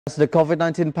As the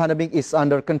COVID-19 pandemic is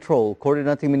under control,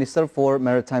 Coordinating Minister for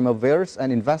Maritime Affairs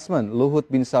and Investment, Luhut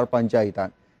Binsar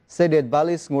Panjaitan, said that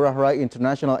Bali's Ngurah Rai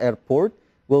International Airport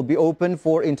will be open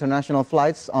for international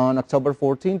flights on October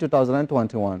 14,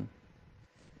 2021.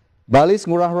 Bali's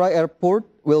Ngurah Rai Airport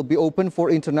will be open for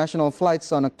international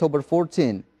flights on October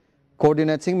 14.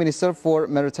 Coordinating Minister for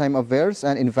Maritime Affairs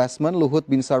and Investment, Luhut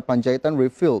Binsar Panjaitan,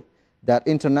 revealed that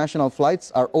international flights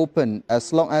are open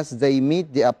as long as they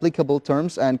meet the applicable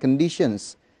terms and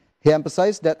conditions. He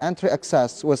emphasized that entry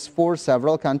access was for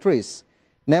several countries,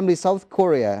 namely South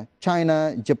Korea,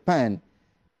 China, Japan,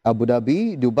 Abu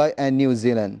Dhabi, Dubai, and New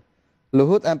Zealand.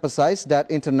 Luhut emphasized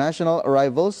that international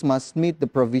arrivals must meet the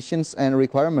provisions and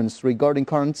requirements regarding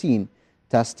quarantine,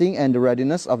 testing, and the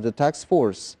readiness of the task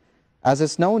force. As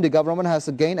is known, the government has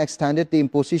again extended the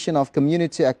imposition of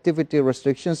community activity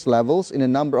restrictions levels in a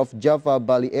number of Java,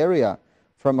 Bali area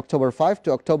from October 5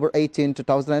 to October 18,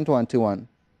 2021.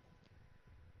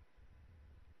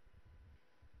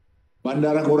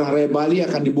 Bandara Ngurah Rai Bali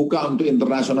akan dibuka untuk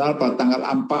internasional pada tanggal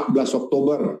 14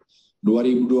 Oktober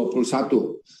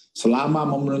 2021 selama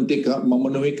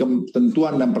memenuhi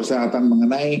ketentuan dan persyaratan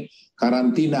mengenai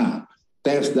karantina,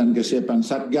 tes, dan kesiapan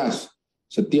Satgas.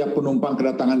 Setiap penumpang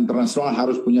kedatangan internasional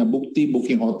harus punya bukti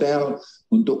booking hotel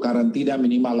untuk karantina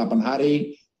minimal 8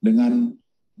 hari dengan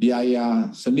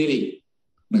biaya sendiri.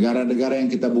 Negara-negara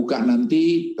yang kita buka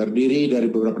nanti terdiri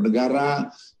dari beberapa negara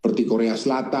seperti Korea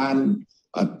Selatan,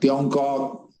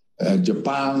 Tiongkok,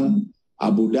 Jepang,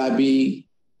 Abu Dhabi,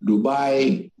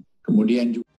 Dubai,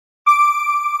 kemudian juga